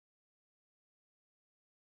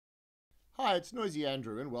Hi, it's Noisy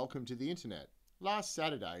Andrew and welcome to the internet. Last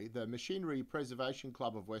Saturday, the Machinery Preservation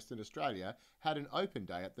Club of Western Australia had an open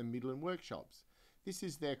day at the Midland workshops. This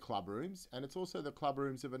is their club rooms, and it's also the club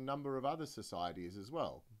rooms of a number of other societies as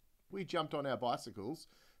well. We jumped on our bicycles,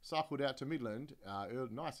 cycled out to Midland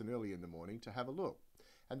nice and early in the morning to have a look.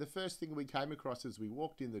 And the first thing we came across as we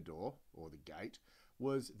walked in the door, or the gate,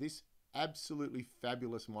 was this absolutely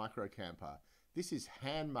fabulous micro camper. This is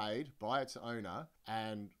handmade by its owner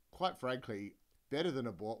and quite frankly, better than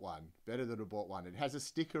a bought one. Better than a bought one. It has a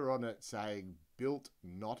sticker on it saying built,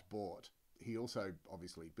 not bought. He also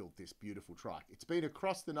obviously built this beautiful trike. It's been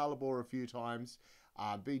across the Nullarbor a few times,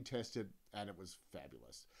 been tested, and it was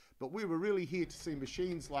fabulous. But we were really here to see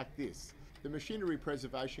machines like this. The Machinery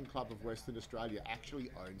Preservation Club of Western Australia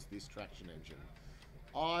actually owns this traction engine.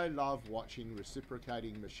 I love watching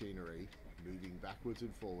reciprocating machinery moving backwards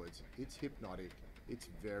and forwards. It's hypnotic. It's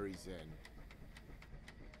very zen.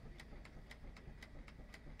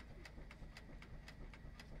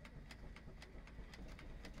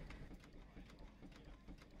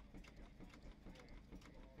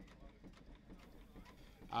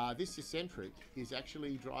 This eccentric is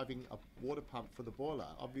actually driving a water pump for the boiler.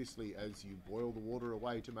 Obviously, as you boil the water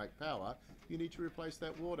away to make power, you need to replace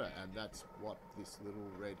that water, and that's what this little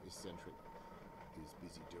red eccentric is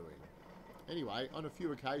busy doing. Anyway, on a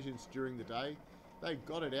few occasions during the day, they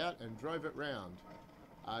got it out and drove it round.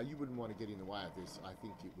 You wouldn't want to get in the way of this. I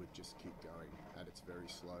think it would just keep going at its very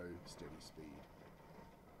slow, steady speed.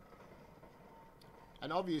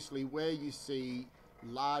 And obviously, where you see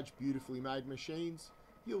large, beautifully made machines,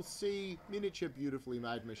 you'll see miniature, beautifully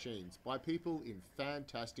made machines by people in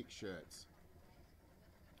fantastic shirts.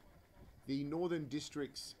 The Northern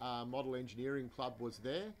District's Model Engineering Club was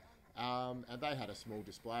there, and they had a small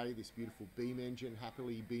display, this beautiful beam engine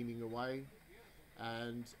happily beaming away,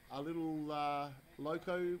 and a little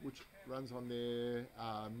loco which runs on their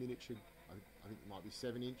miniature, I think it might be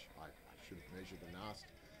 7-inch, I should have measured the mast.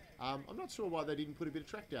 I'm not sure why they didn't put a bit of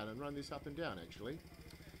track down and run this up and down actually,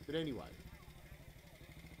 but anyway.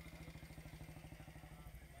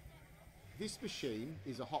 This machine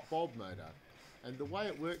is a hot bulb motor, and the way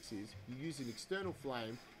it works is you use an external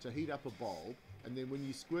flame to heat up a bulb, and then when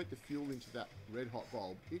you squirt the fuel into that red hot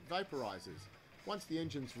bulb, it vaporizes. Once the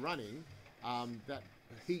engine's running, that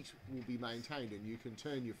heat will be maintained and you can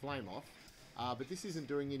turn your flame off, but this isn't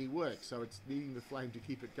doing any work, so it's needing the flame to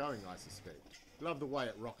keep it going, I suspect. Love the way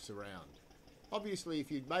it rocks around. Obviously,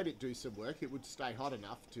 if you'd made it do some work, it would stay hot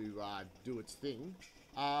enough to do its thing.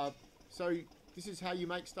 So this is how you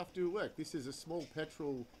make stuff do work. This is a small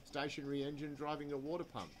petrol stationary engine driving a water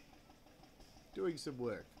pump, doing some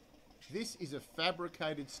work. This is a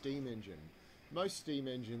fabricated steam engine. Most steam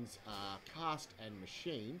engines are cast and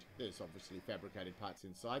machined. There's obviously fabricated parts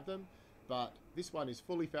inside them, but this one is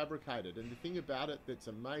fully fabricated. And the thing about it that's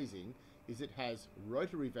amazing is it has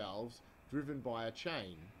rotary valves driven by a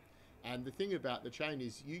chain. And the thing about the chain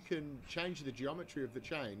is you can change the geometry of the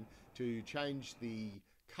chain to change the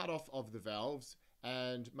cutoff of the valves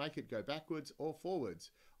and make it go backwards or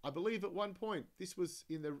forwards. I believe at one point this was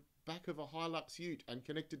in the back of a Hilux ute and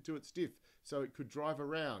connected to its diff so it could drive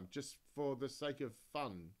around just for the sake of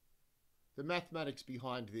fun. The mathematics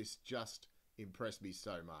behind this just impressed me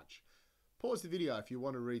so much. Pause the video if you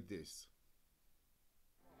want to read this.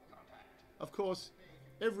 Of course,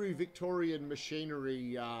 every Victorian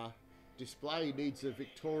machinery display needs a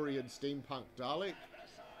Victorian steampunk Dalek.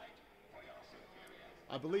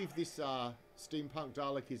 I believe this steampunk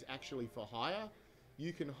Dalek is actually for hire.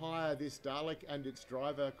 You can hire this Dalek and its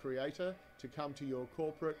driver creator to come to your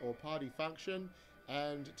corporate or party function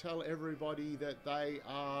and tell everybody that they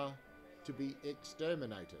are to be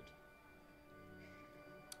exterminated.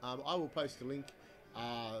 I will post a link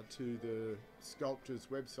to the sculptor's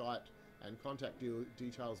website and contact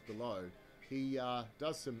details below. He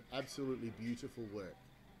does some absolutely beautiful work.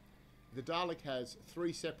 The Dalek has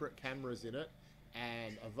 3 separate cameras in it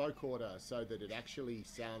and a vocoder so that it actually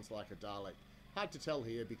sounds like a Dalek. Hard to tell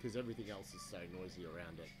here because everything else is so noisy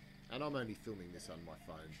around it. And I'm only filming this on my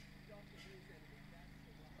phone.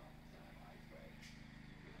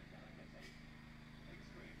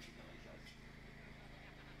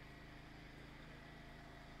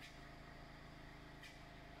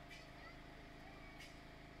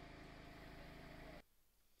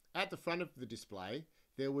 At the front of the display,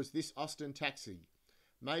 there was this Austin taxi.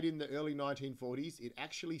 Made in the early 1940s, it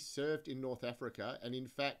actually served in North Africa, and in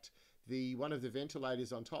fact, one of the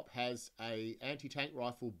ventilators on top has a anti-tank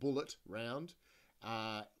rifle bullet round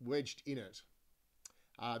wedged in it.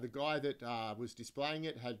 The guy that was displaying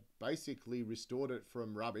it had basically restored it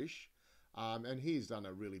from rubbish, and he's done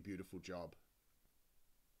a really beautiful job.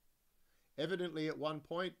 Evidently, at one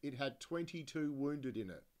point, it had 22 wounded in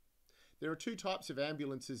it. There are two types of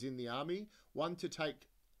ambulances in the army, one to take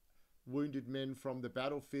wounded men from the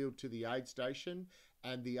battlefield to the aid station,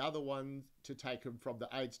 and the other one to take them from the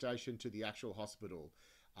aid station to the actual hospital.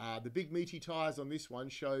 The big meaty tyres on this one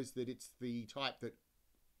shows that it's the type that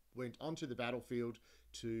went onto the battlefield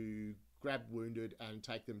to grab wounded and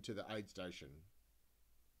take them to the aid station.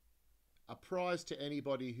 A prize to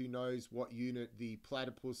anybody who knows what unit the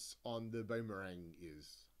platypus on the boomerang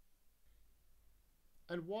is.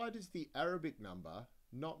 And why does the Arabic number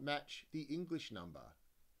not match the English number?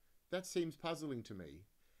 That seems puzzling to me.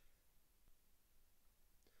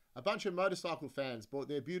 A bunch of motorcycle fans bought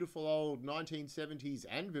their beautiful old 1970s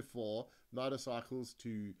and before motorcycles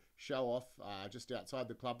to show off just outside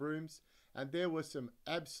the club rooms. And there were some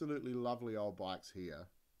absolutely lovely old bikes here.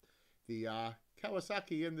 The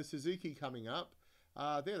Kawasaki and the Suzuki coming up,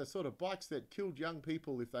 they're the sort of bikes that killed young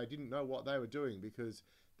people if they didn't know what they were doing, because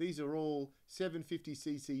these are all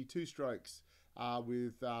 750cc two-strokes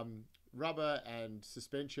with rubber and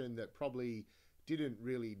suspension that probably didn't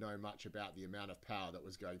really know much about the amount of power that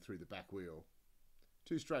was going through the back wheel.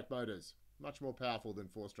 Two-stroke motors, much more powerful than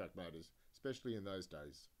four-stroke motors, especially in those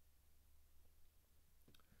days.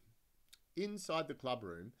 Inside the club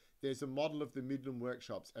room, there's a model of the Midland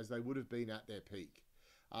workshops as they would have been at their peak.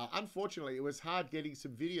 Unfortunately, it was hard getting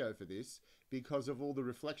some video for this because of all the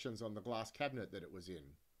reflections on the glass cabinet that it was in.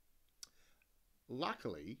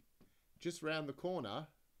 Luckily, just round the corner,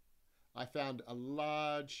 I found a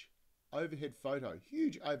large overhead photo,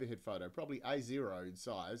 huge overhead photo, probably A0 in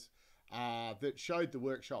size, that showed the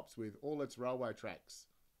workshops with all its railway tracks.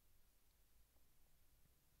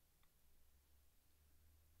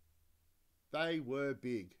 They were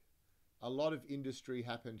big. A lot of industry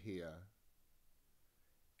happened here.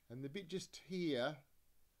 And the bit just here,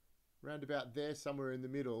 round about there somewhere in the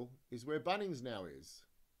middle, is where Bunnings now is.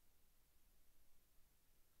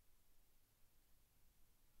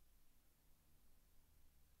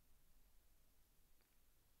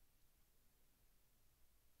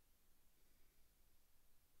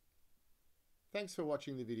 Thanks for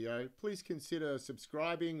watching the video. Please consider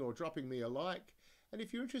subscribing or dropping me a like. And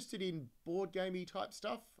if you're interested in board gamey type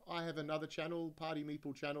stuff, I have another channel, Party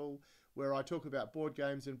Meeple channel, where I talk about board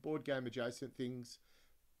games and board game adjacent things.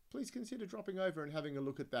 Please consider dropping over and having a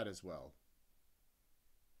look at that as well.